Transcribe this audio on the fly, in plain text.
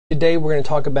today we're going to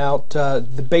talk about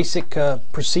the basic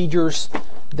procedures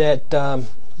that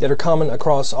are common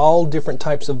across all different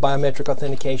types of biometric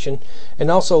authentication, and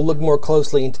also look more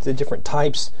closely into the different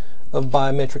types of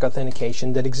biometric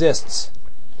authentication that exists.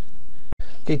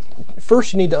 Okay,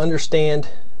 first you need to understand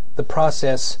the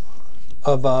process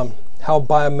of how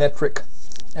biometric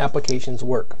applications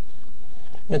work.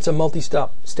 It's a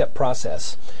multi-step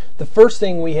process. The first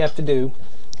thing we have to do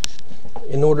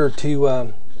in order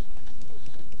to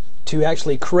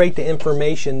actually create the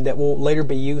information that will later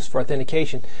be used for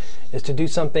authentication is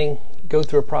to go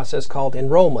through a process called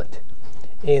enrollment.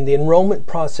 And the enrollment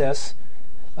process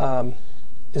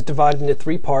is divided into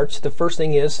three parts. The first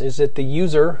thing is that the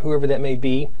user, whoever that may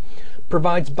be,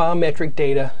 provides biometric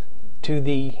data to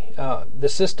the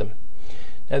system.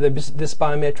 Now this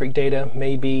biometric data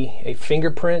may be a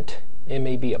fingerprint, it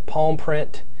may be a palm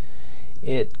print,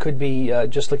 it could be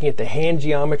just looking at the hand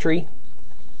geometry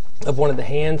of one of the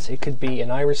hands, it could be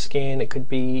an iris scan, it could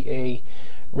be a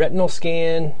retinal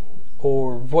scan,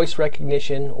 or voice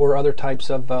recognition, or other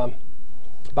types of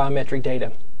biometric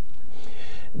data.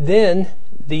 Then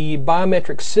the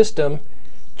biometric system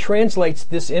translates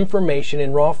this information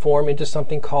in raw form into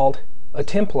something called a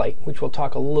template, which we'll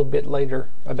talk a little bit later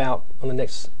about on the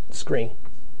next screen.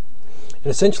 And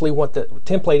essentially what the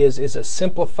template is a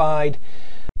simplified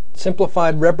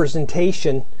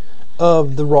representation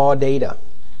of the raw data.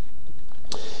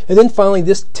 And then finally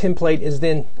this template is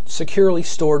then securely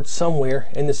stored somewhere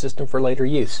in the system for later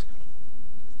use.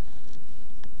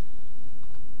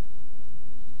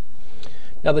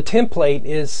 Now the template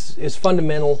is a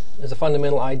fundamental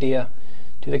idea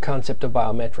to the concept of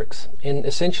biometrics. And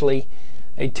essentially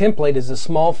a template is a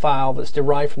small file that's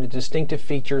derived from the distinctive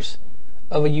features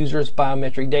of a user's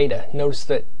biometric data. Notice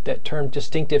that term,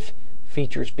 distinctive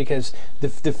features, because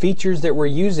the features that we're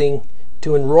using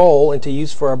to enroll and to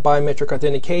use for our biometric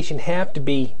authentication have to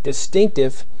be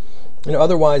distinctive, and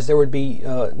otherwise there would be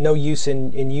no use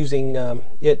in using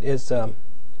it as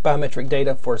biometric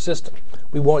data for a system.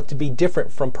 We want it to be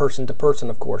different from person to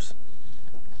person, of course.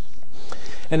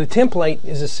 And a template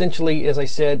is essentially, as I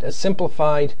said, a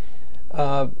simplified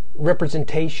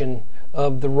representation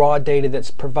of the raw data that's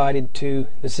provided to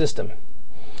the system.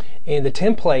 And the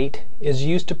template is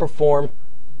used to perform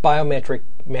biometric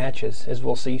matches, as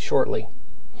we'll see shortly.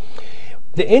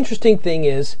 The interesting thing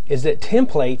is that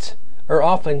templates are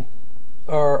often,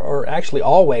 or actually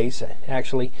always,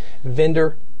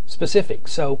 vendor specific.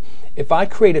 So if I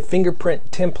create a fingerprint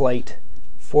template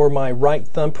for my right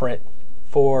thumbprint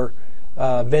for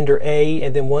vendor A,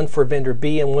 and then one for vendor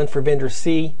B and one for vendor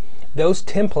C, those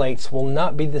templates will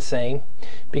not be the same,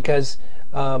 because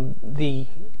the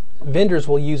vendors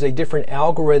will use a different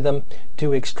algorithm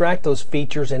to extract those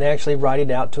features and actually write it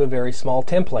out to a very small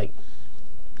template.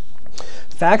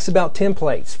 Facts about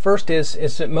templates. First is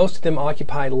that most of them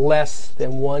occupy less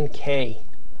than 1K,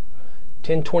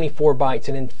 1024 bytes,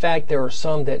 and in fact there are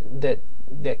some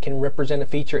that can represent a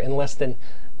feature in less than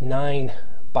 9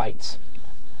 bytes.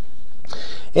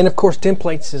 And of course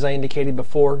templates, as I indicated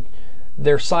before,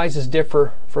 their sizes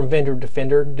differ from vendor to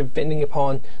vendor depending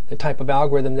upon the type of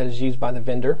algorithm that is used by the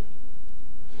vendor.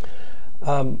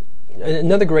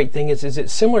 Another great thing is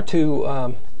it's similar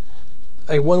to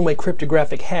a one-way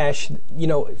cryptographic hash. You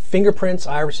know, fingerprints,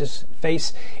 irises,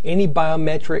 face, any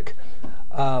biometric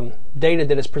data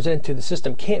that is presented to the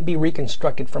system can't be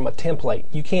reconstructed from a template.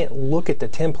 You can't look at the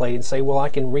template and say, well, I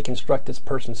can reconstruct this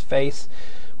person's face,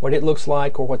 what it looks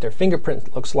like, or what their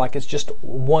fingerprint looks like. It's just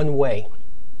one way.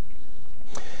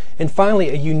 And finally,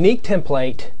 a unique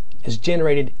template is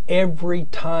generated every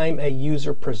time a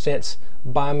user presents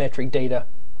biometric data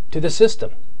to the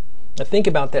system. Now think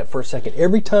about that for a second.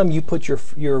 Every time you put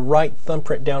your right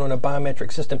thumbprint down on a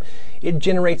biometric system, it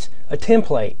generates a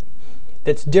template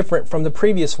that's different from the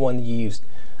previous one you used.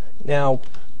 Now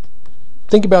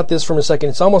think about this for a second.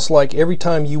 It's almost like every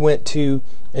time you went to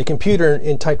a computer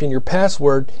and typed in your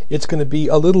password, it's going to be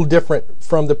a little different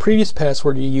from the previous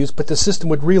password you used, but the system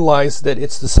would realize that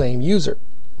it's the same user.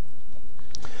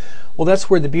 Well, that's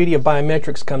where the beauty of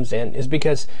biometrics comes in, is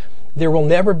because there will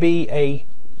never be a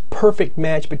perfect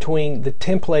match between the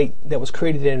template that was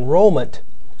created in enrollment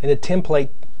and the template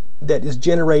that is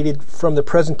generated from the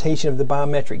presentation of the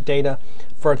biometric data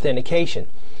for authentication.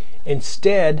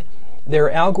 Instead, there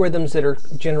are algorithms that are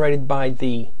generated by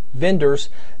the vendors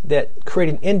that create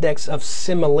an index of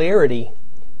similarity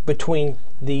between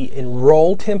the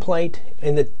enroll template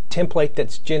and the template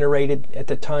that's generated at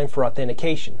the time for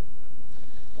authentication.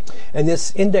 And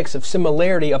this index of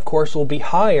similarity, of course, will be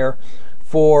higher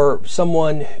for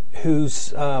someone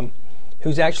who's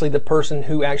actually the person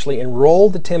who actually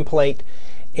enrolled the template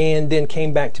and then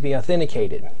came back to be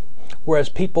authenticated. whereas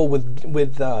people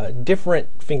with different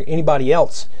anybody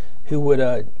else who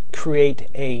would create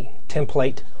a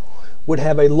template would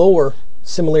have a lower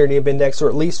similarity of index, or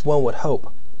at least one would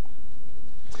hope.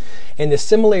 And the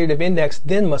similarity of index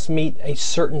then must meet a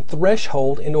certain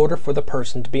threshold in order for the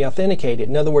person to be authenticated.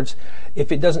 In other words,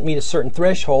 if it doesn't meet a certain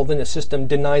threshold, then the system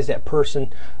denies that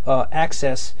person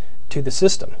access to the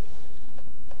system.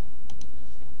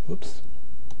 Whoops.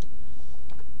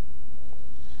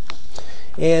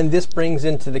 And this brings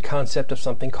into the concept of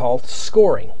something called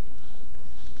scoring.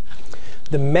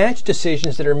 The match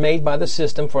decisions that are made by the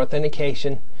system for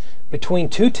authentication between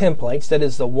two templates, that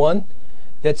is the one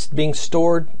that's being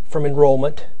stored from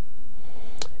enrollment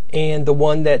and the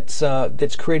one that's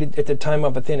created at the time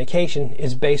of authentication,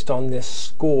 is based on this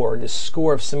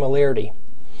score of similarity.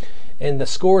 And the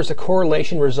score is a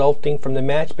correlation resulting from the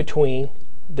match between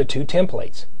the two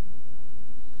templates.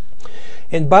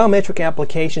 And biometric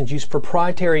applications use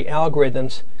proprietary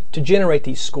algorithms to generate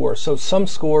these scores. So some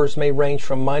scores may range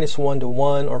from -1 to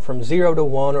 1, or from 0 to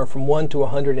 1, or from 1 to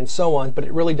 100, and so on, but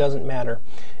it really doesn't matter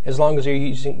as long as they're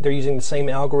using the same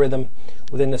algorithm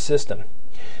within the system.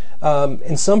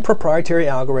 And some proprietary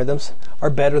algorithms are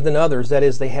better than others. That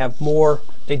is,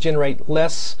 they generate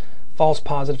less false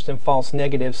positives and false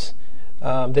negatives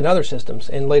than other systems.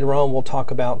 And later on we'll talk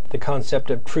about the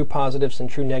concept of true positives and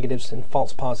true negatives, and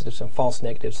false positives and false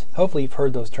negatives. Hopefully you've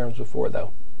heard those terms before,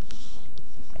 though.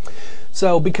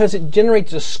 So because it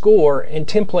generates a score and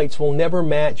templates will never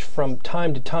match from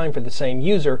time to time for the same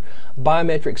user,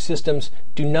 biometric systems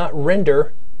do not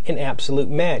render an absolute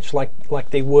match like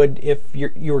they would if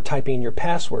you were typing in your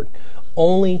password.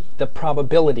 Only the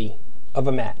probability of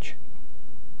a match.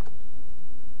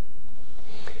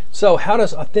 So how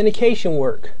does authentication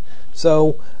work?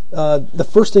 So the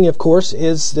first thing, of course,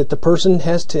 is that the person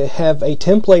has to have a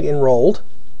template enrolled.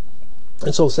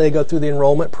 And so say they go through the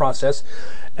enrollment process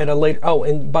at a later,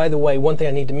 and by the way, one thing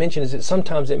I need to mention is that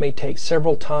sometimes it may take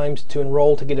several times to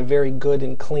enroll to get a very good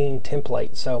and clean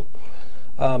template. So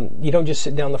you don't just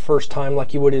sit down the first time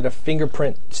like you would at a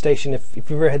fingerprint station. If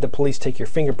you've ever had the police take your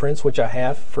fingerprints, which I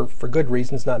have for good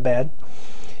reasons, not bad,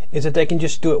 is that they can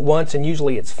just do it once and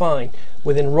usually it's fine.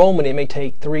 With enrollment, it may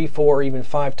take 3, 4, or even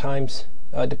 5 times,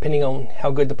 depending on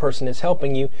how good the person is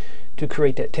helping you, to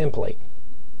create that template.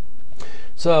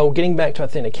 So getting back to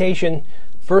authentication,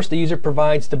 first the user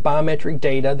provides the biometric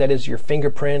data, that is your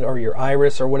fingerprint or your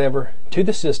iris or whatever, to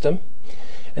the system,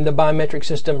 and the biometric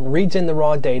system reads in the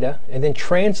raw data and then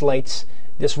translates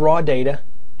this raw data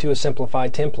to a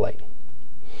simplified template.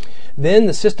 Then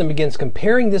the system begins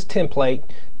comparing this template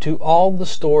to all the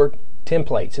stored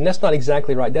templates. And that's not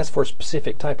exactly right. That's for a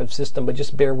specific type of system, but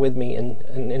just bear with me, and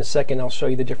in a second I'll show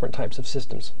you the different types of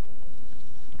systems.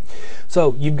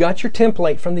 So you've got your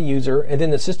template from the user, and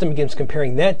then the system begins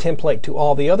comparing that template to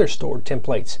all the other stored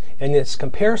templates. In this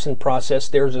comparison process,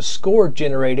 there's a score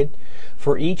generated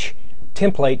for each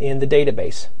template in the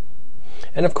database.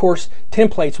 And of course,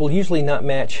 templates will usually not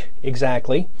match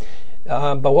exactly.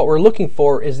 But what we're looking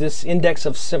for is this index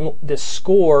of this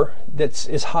score that's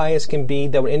as high as can be,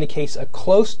 that would indicate a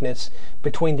closeness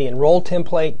between the enrolled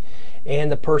template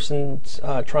and the person's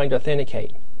trying to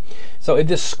authenticate. So if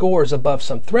this score is above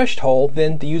some threshold,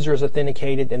 then the user is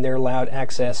authenticated and they're allowed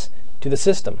access to the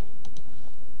system.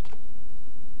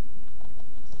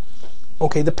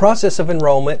 Okay, the process of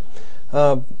enrollment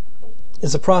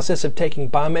is a process of taking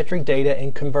biometric data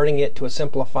and converting it to a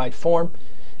simplified form.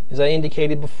 As I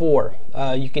indicated before,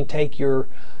 you can take your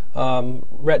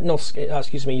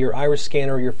your iris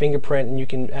scanner or your fingerprint, and you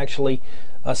can actually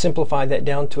simplify that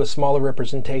down to a smaller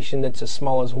representation that's as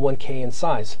small as 1K in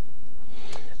size.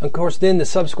 Of course, then the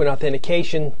subsequent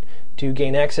authentication to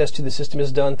gain access to the system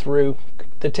is done through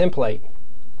the template.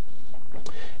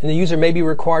 And the user may be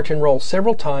required to enroll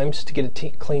several times to get a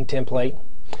clean template.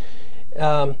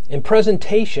 In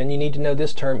presentation, you need to know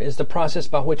this term, is the process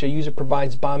by which a user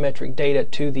provides biometric data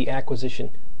to the acquisition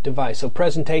device. So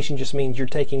presentation just means you're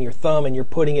taking your thumb and you're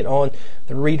putting it on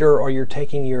the reader, or you're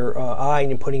taking your eye and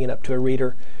you're putting it up to a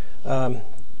reader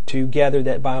to gather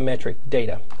that biometric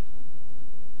data.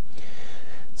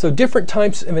 So different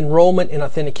types of enrollment and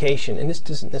authentication, and this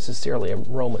isn't necessarily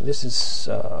enrollment, this is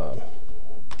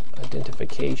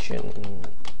identification,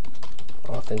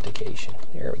 authentication.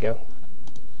 There we go.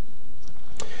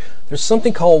 There's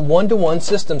something called one-to-one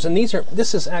systems, and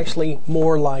this is actually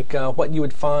more like what you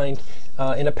would find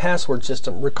in a password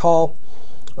system. Recall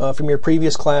from your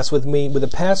previous class with me with a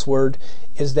password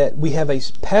is that we have a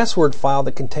password file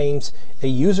that contains a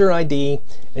user ID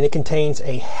and it contains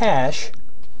a hash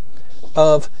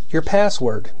of your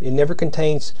password. It never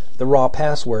contains the raw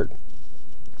password.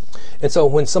 And so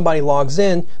when somebody logs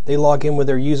in, they log in with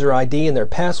their user ID and their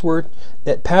password.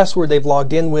 That password they've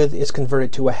logged in with is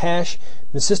converted to a hash.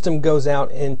 The system goes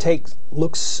out and takes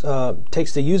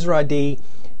the user ID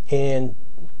and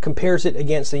compares it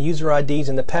against the user IDs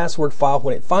in the password file.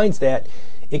 When it finds that,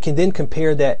 it can then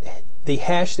compare the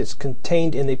hash that's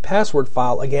contained in the password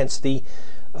file against the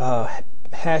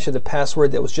hash of the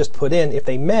password that was just put in. If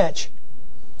they match,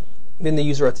 then the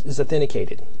user is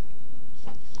authenticated.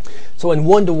 So in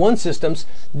one-to-one systems,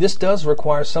 this does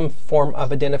require some form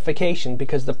of identification,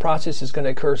 because the process is going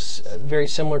to occur very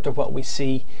similar to what we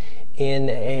see in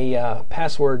a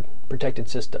password protected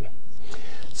system.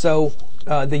 So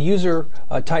the user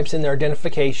types in their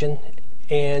identification,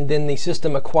 and then the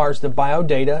system acquires the bio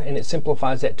data, and it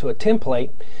simplifies that to a template,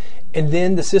 and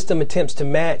then the system attempts to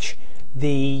match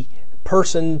the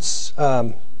person's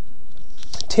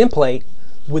template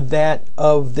with that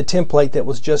of the template that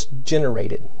was just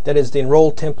generated. That is the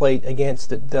enrolled template against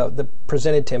the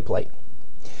presented template.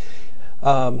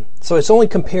 So it's only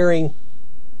comparing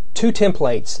two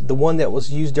templates, the one that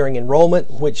was used during enrollment,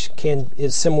 which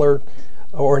is similar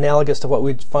or analogous to what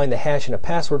we'd find the hash in a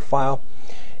password file,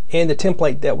 and the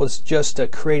template that was just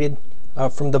created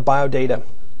from the bio data.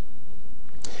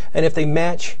 And if they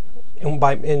match,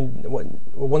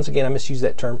 once again I misuse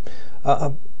that term,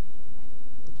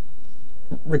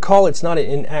 recall it's not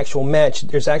an actual match.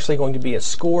 There's actually going to be a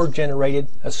score generated,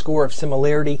 a score of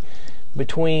similarity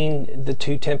between the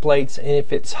two templates, and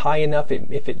if it's high enough,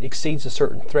 if it exceeds a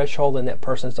certain threshold, then that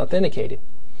person's authenticated.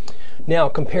 Now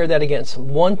compare that against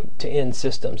one-to-N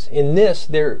systems. In this,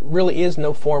 there really is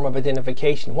no form of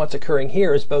identification. What's occurring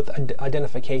here is both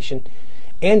identification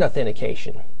and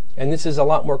authentication, and this is a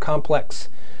lot more complex.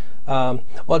 Well,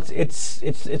 it's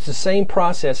the same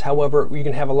process. However, you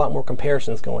can have a lot more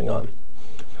comparisons going on.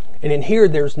 And in here,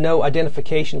 there's no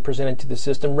identification presented to the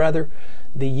system. Rather,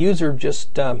 the user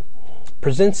just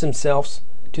presents themselves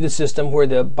to the system, where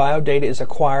the bio data is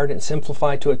acquired and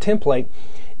simplified to a template,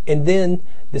 and then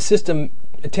the system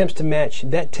attempts to match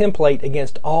that template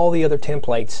against all the other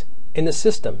templates in the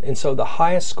system. And so the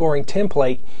highest scoring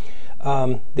template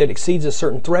that exceeds a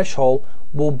certain threshold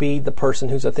will be the person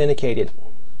who's authenticated.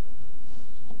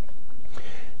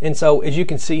 And so as you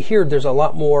can see here, there's a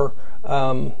lot more.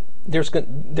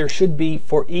 There should be,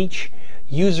 for each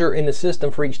user in the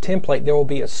system, for each template, there will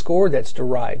be a score that's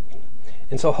derived.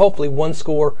 And so hopefully one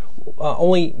score,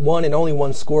 only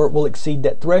one score will exceed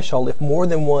that threshold. If more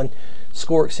than one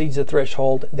score exceeds the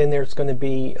threshold, then there's going to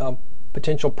be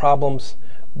potential problems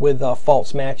with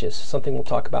false matches, something we'll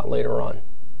talk about later on.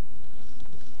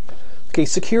 Okay,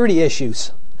 security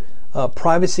issues,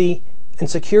 privacy and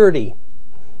security.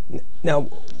 Now,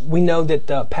 we know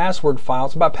that password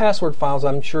files,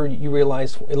 I'm sure you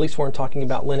realize, at least when we're talking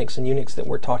about Linux and Unix, that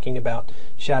we're talking about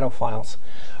shadow files,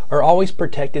 are always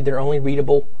protected. They're only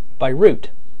readable by root.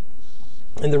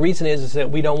 And the reason is that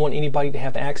we don't want anybody to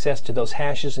have access to those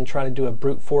hashes and try to do a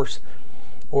brute force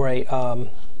or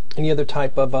any other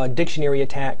type of dictionary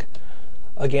attack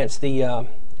against the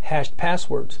hashed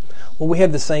passwords. Well, we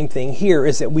have the same thing here,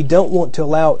 is that we don't want to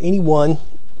allow anyone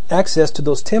access to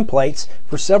those templates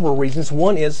for several reasons.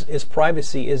 One is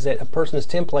privacy, is that a person's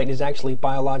template is actually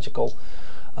biological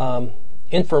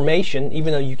information,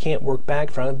 even though you can't work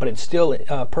back from it, but it's still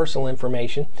personal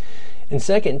information. And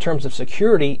second, in terms of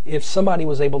security, if somebody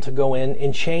was able to go in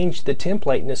and change the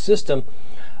template in the system,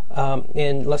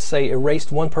 and let's say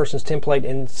erased one person's template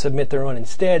and submit their own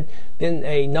instead, then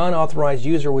a non-authorized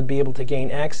user would be able to gain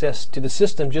access to the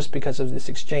system just because of this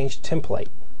exchanged template.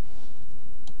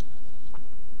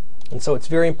 And so it's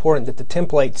very important that the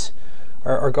templates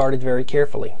are guarded very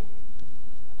carefully.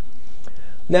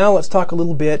 Now let's talk a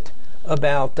little bit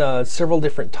about several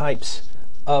different types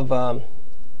of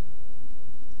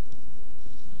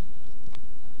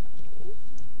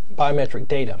biometric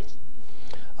data.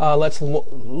 Let's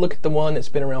look at the one that's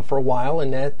been around for a while,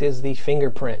 and that is the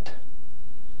fingerprint.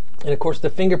 And of course, the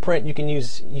fingerprint, you can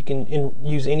use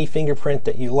any fingerprint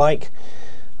that you like.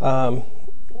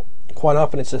 Quite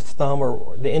often it's a thumb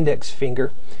or the index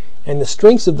finger. And the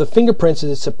strengths of the fingerprints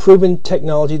is it's a proven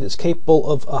technology that's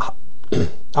capable of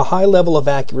a high level of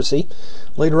accuracy.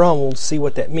 Later on we'll see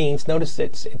what that means. Notice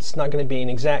that it's not going to be an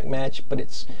exact match,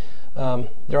 but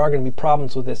there are going to be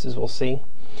problems with this, as we'll see.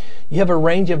 You have a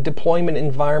range of deployment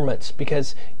environments,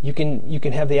 because you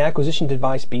can have the acquisition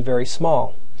device be very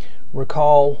small.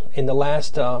 Recall in the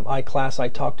last class I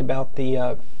talked about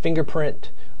the fingerprint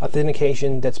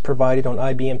authentication that's provided on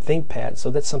IBM ThinkPad.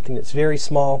 So that's something that's very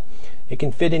small. It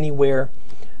can fit anywhere.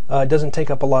 It doesn't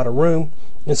take up a lot of room,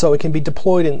 and so it can be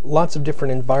deployed in lots of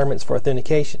different environments for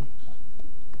authentication.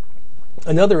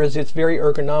 Another is it's very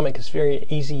ergonomic. It's a very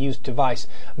easy use device.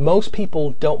 Most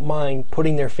people don't mind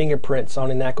putting their fingerprints on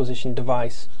an acquisition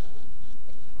device.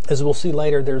 As we'll see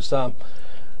later, there's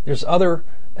other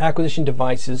acquisition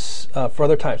devices for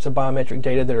other types of biometric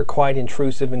data that are quite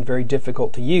intrusive and very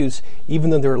difficult to use.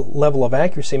 Even though their level of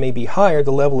accuracy may be higher,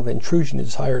 the level of intrusion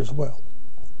is higher as well.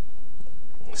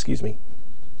 Excuse me.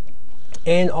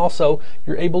 And also,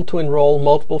 you're able to enroll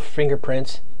multiple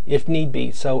fingerprints if need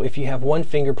be. So if you have one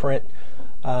fingerprint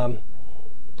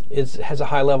has a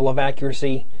high level of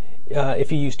accuracy,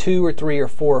 if you use 2 or 3 or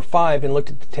 4 or 5 and looked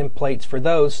at the templates for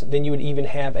those, then you would even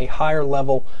have a higher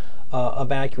level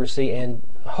of accuracy and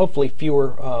hopefully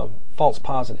fewer false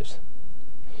positives.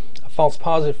 A false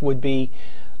positive would be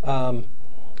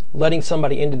letting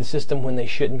somebody into the system when they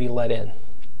shouldn't be let in.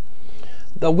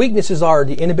 The weaknesses are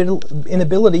the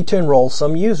inability to enroll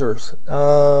some users.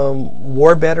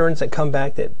 War veterans that come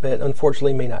back that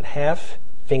unfortunately may not have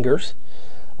fingers.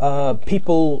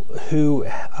 People who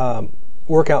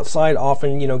work outside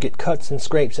often, get cuts and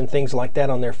scrapes and things like that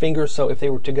on their fingers. So if they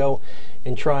were to go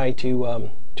and try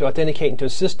to authenticate into a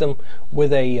system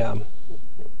with a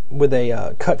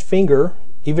cut finger,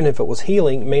 even if it was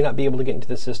healing, may not be able to get into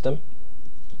the system.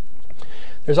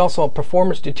 There's also a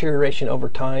performance deterioration over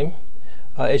time.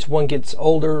 As one gets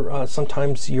older,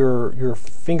 sometimes your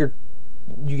finger,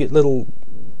 you get little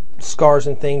scars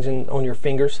and things on your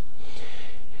fingers.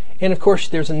 And of course,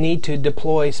 there's a need to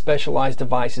deploy specialized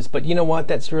devices. But you know what?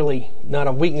 That's really not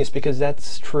a weakness, because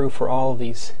that's true for all of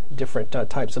these different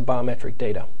types of biometric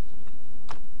data.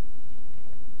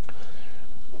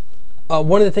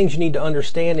 One of the things you need to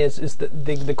understand is that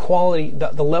the quality,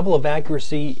 the level of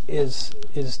accuracy is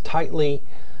tightly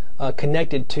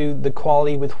connected to the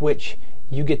quality with which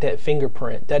you get that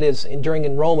fingerprint. That is, during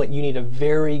enrollment, you need a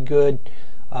very good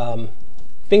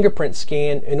fingerprint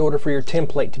scan in order for your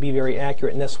template to be very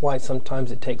accurate, and that's why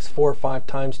sometimes it takes 4 or 5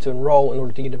 times to enroll in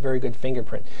order to get a very good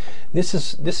fingerprint. This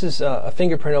is a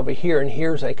fingerprint over here, and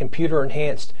here's a computer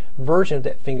enhanced version of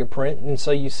that fingerprint, and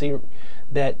so you see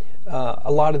that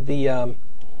a lot of the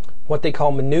what they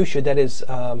call minutia, that is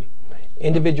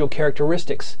individual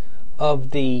characteristics of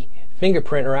the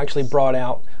fingerprint, are actually brought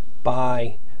out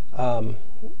by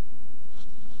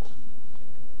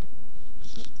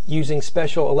using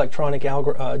special electronic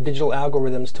digital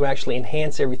algorithms to actually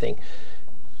enhance everything,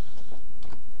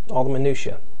 all the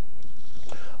minutia.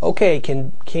 Okay,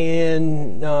 can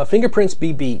fingerprints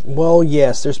be beat? Well,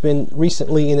 yes. There's been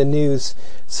recently in the news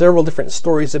several different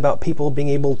stories about people being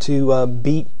able to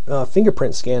beat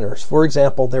fingerprint scanners. For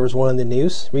example, there was one in the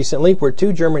news recently where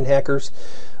 2 German hackers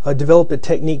developed a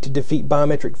technique to defeat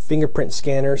biometric fingerprint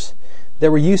scanners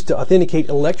that were used to authenticate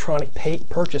electronic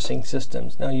purchasing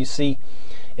systems. Now you see,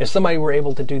 if somebody were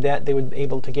able to do that, they would be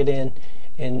able to get in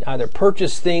and either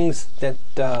purchase things that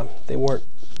they weren't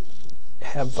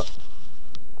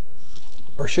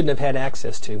or shouldn't have had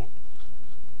access to.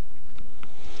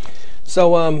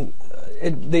 So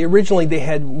originally they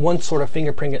had one sort of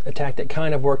fingerprint attack that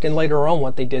kind of worked, and later on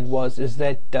what they did was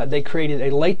that they created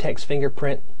a latex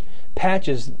fingerprint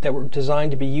patches that were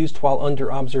designed to be used while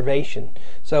under observation.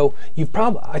 So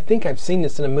I think I've seen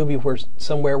this in a movie where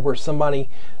somebody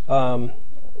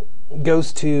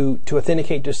goes to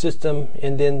authenticate to a system,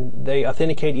 and then they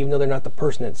authenticate even though they're not the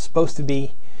person that's supposed to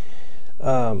be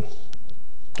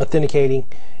authenticating,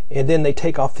 and then they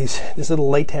take off these little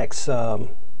latex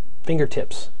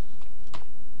fingertips.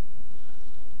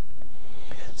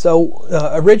 So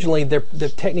originally,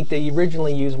 the technique they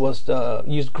originally used was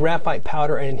use graphite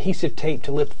powder and adhesive tape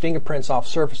to lift fingerprints off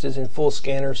surfaces in full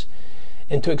scanners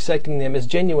into accepting them as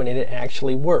genuine, and it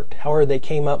actually worked. However, they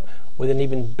came up with an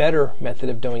even better method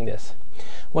of doing this.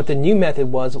 What the new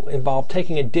method involved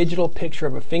taking a digital picture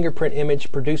of a fingerprint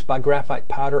image produced by graphite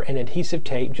powder and adhesive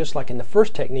tape, just like in the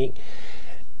first technique,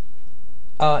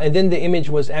 and then the image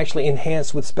was actually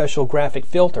enhanced with special graphic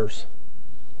filters.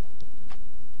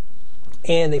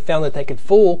 And they found that they could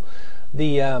fool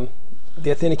the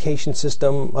authentication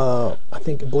system, I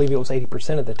believe it was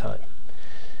 80% of the time.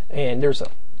 And there's a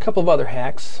couple of other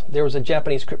hacks. There was a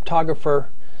Japanese cryptographer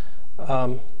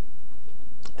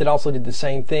that also did the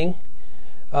same thing.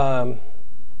 And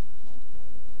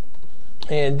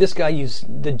this guy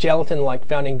used the gelatin like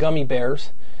found in gummy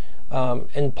bears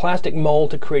and plastic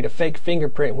mold to create a fake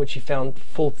fingerprint, which he found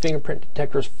fooled fingerprint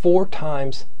detectors 4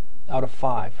 times out of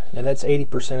 5. Now that's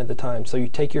 80% of the time. So you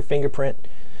take your fingerprint,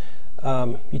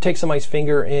 you take somebody's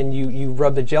finger and you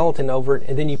rub the gelatin over it,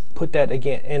 and then you put that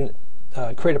again and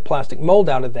create a plastic mold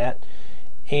out of that,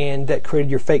 and that created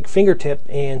your fake fingertip,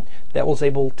 and that was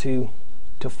able to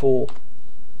fool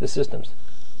the systems.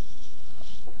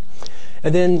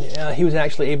 And then he was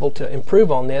actually able to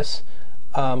improve on this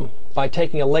by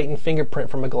taking a latent fingerprint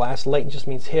from a glass. Latent just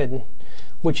means hidden,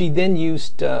 which he then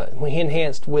used, he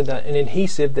enhanced with an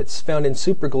adhesive that's found in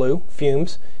superglue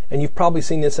fumes. And you've probably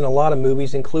seen this in a lot of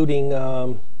movies, including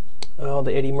the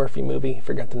Eddie Murphy movie. I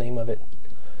forgot the name of it.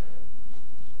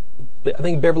 I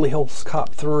think Beverly Hills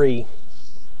Cop 3.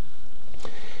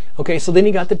 Okay, so then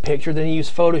he got the picture. Then he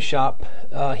used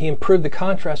Photoshop. He improved the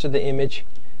contrast of the image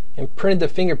and printed the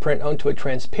fingerprint onto a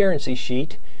transparency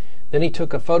sheet. Then he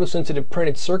took a photosensitive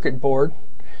printed circuit board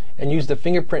and used the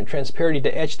fingerprint transparency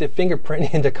to etch the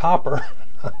fingerprint into copper.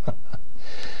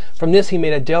 From this, he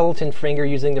made a gelatin finger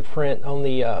using the print on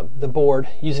the board,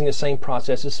 using the same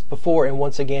process as before, and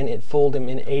once again, it fooled him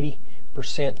in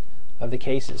 80% of the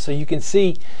cases. So you can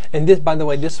see, and this, by the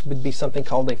way, this would be something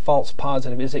called a false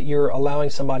positive, is that you're allowing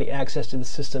somebody access to the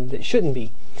system that shouldn't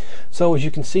be. So as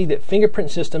you can see, that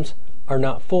fingerprint systems are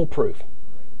not foolproof.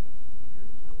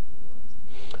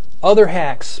 Other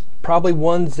hacks, probably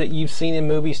ones that you've seen in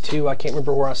movies too. I can't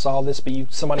remember where I saw this,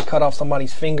 but somebody cut off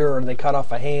somebody's finger, or they cut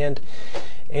off a hand,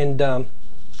 and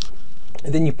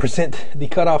then you present the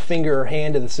cut off finger or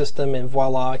hand to the system, and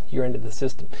voila, you're into the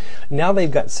system. Now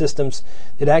they've got systems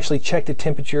that actually check the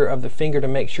temperature of the finger to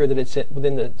make sure that it's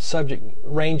within the subject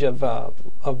range of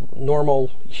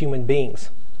normal human beings.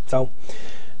 So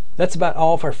that's about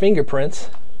all for fingerprints.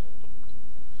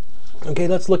 Okay,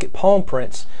 let's look at palm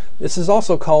prints. This is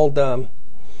also called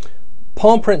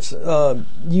palm prints.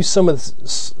 Use some of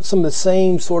the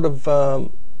same sort of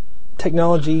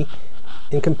technology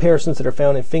in comparisons that are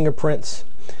found in fingerprints.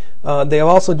 They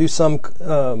also do some.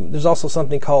 There's also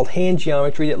something called hand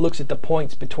geometry that looks at the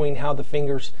points between how the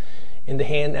fingers in the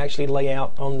hand actually lay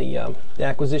out on the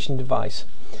acquisition device.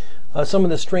 Some of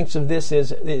the strengths of this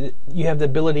is you have the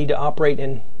ability to operate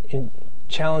in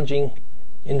challenging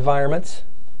environments.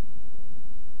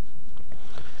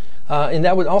 And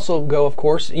that would also go, of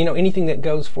course, anything that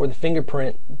goes for the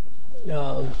fingerprint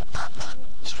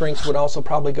strengths would also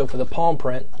probably go for the palm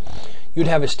print. You'd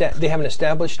have they have an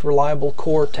established, reliable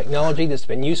core technology that's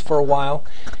been used for a while,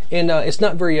 and it's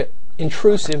not very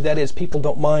intrusive. That is, people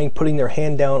don't mind putting their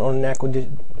hand down on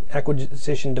an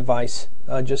acquisition device,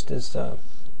 just as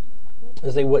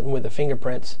they wouldn't with the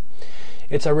fingerprints.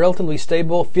 It's a relatively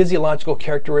stable physiological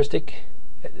characteristic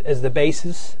as the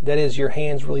basis. That is, your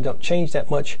hands really don't change that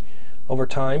much over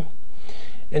time,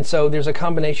 and so there's a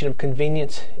combination of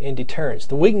convenience and deterrence.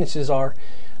 The weaknesses are,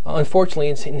 unfortunately,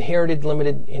 it's inherited,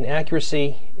 limited in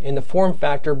accuracy, and the form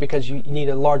factor, because you need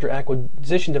a larger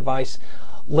acquisition device,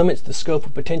 limits the scope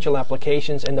of potential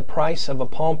applications, and the price of a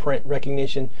palm print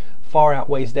recognition far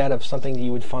outweighs that of something that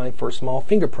you would find for a small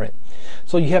fingerprint.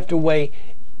 So you have to weigh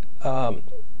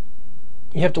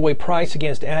price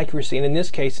against accuracy, and in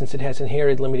this case, since it has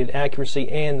inherited limited accuracy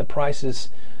and the price is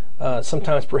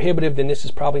sometimes prohibitive, then this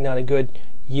is probably not a good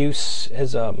use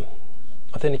as an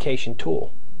authentication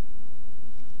tool.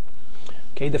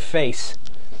 Okay, the face.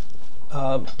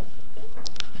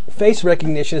 Face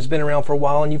recognition has been around for a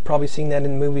while, and you've probably seen that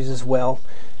in movies as well.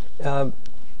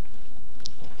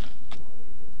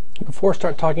 Before I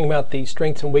start talking about the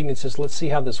strengths and weaknesses, let's see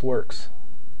how this works.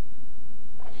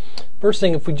 First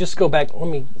thing, if we just go back, let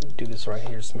me do this right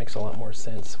here. This makes a lot more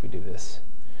sense if we do this.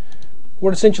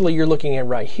 What essentially you're looking at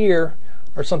right here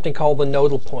are something called the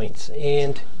nodal points,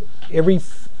 and I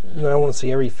don't want to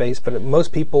say every face, but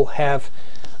most people have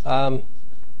a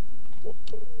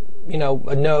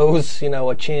nose,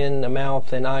 a chin, a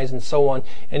mouth, and eyes, and so on.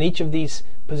 And each of these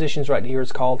positions right here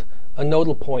is called a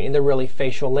nodal point, and they're really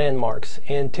facial landmarks.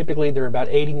 And typically there are about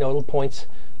 80 nodal points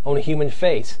on a human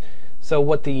face. So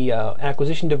what the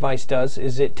acquisition device does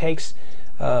is it takes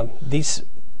these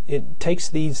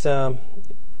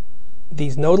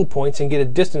nodal points and get a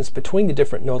distance between the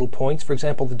different nodal points. For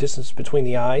example, the distance between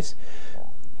the eyes,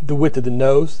 the width of the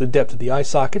nose, the depth of the eye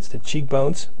sockets, the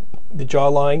cheekbones, the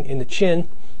jawline, and the chin,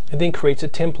 and then creates a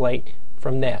template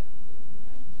from that.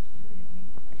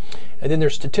 And then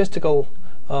there's statistical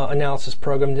analysis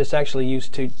program that's actually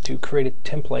used to create a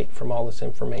template from all this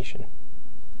information.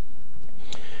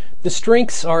 The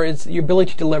strengths are your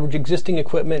ability to leverage existing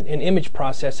equipment and image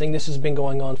processing. This has been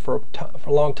going on for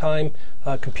a long time.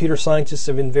 Computer scientists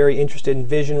have been very interested in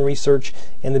vision research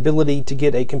and the ability to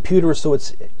get a computer so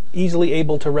it's easily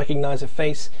able to recognize a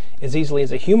face as easily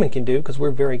as a human can do, because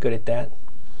we're very good at that.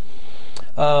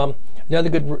 Another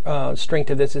good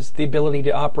strength of this is the ability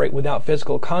to operate without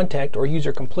physical contact or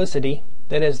user complicity.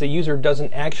 That is, the user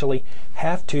doesn't actually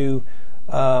have to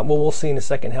we'll see in a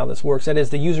second how this works. That is,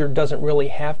 the user doesn't really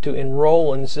have to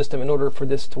enroll in the system in order for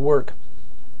this to work.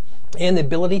 And the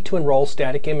ability to enroll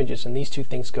static images, and these two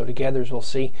things go together, as we'll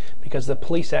see, because the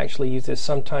police actually used this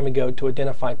some time ago to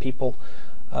identify people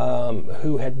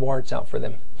who had warrants out for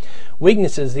them.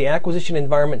 Weaknesses: the acquisition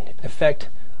environment effect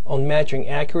on matching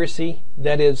accuracy.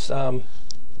 That is,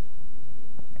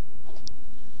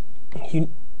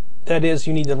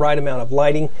 you need the right amount of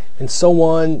lighting and so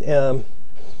on.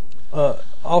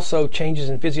 Also, changes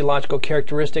in physiological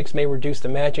characteristics may reduce the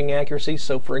matching accuracy.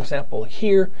 So, for example,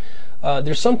 here,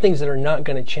 there's some things that are not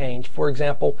going to change. For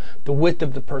example, the width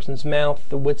of the person's mouth,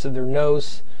 the width of their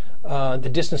nose, the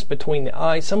distance between the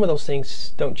eyes. Some of those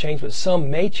things don't change, but some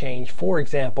may change. For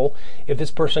example, if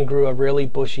this person grew a really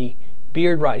bushy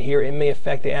beard right here, it may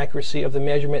affect the accuracy of the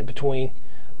measurement between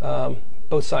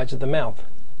both sides of the mouth.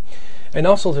 And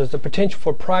also, there's the potential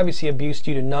for privacy abuse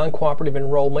due to non-cooperative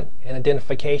enrollment and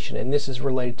identification, and this is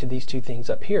related to these two things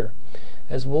up here,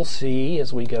 as we'll see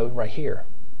as we go right here.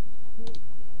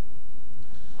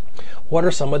 What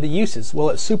are some of the uses? Well,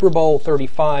 at Super Bowl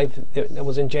 35, that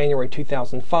was in January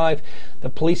 2005, the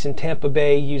police in Tampa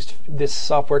Bay used this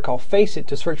software called Face It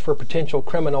to search for potential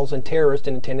criminals and terrorists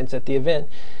in attendance at the event,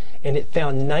 and it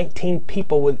found 19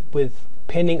 people with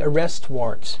pending arrest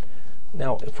warrants.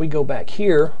 Now, if we go back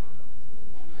here,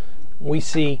 we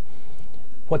see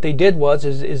what they did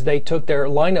is they took their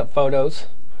lineup photos,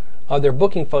 their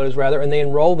booking photos rather, and they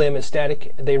enrolled them as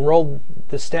static. They enrolled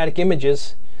the static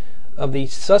images of the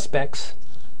suspects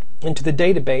into the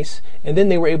database, and then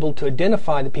they were able to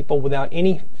identify the people without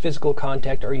any physical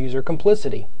contact or user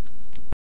complicity.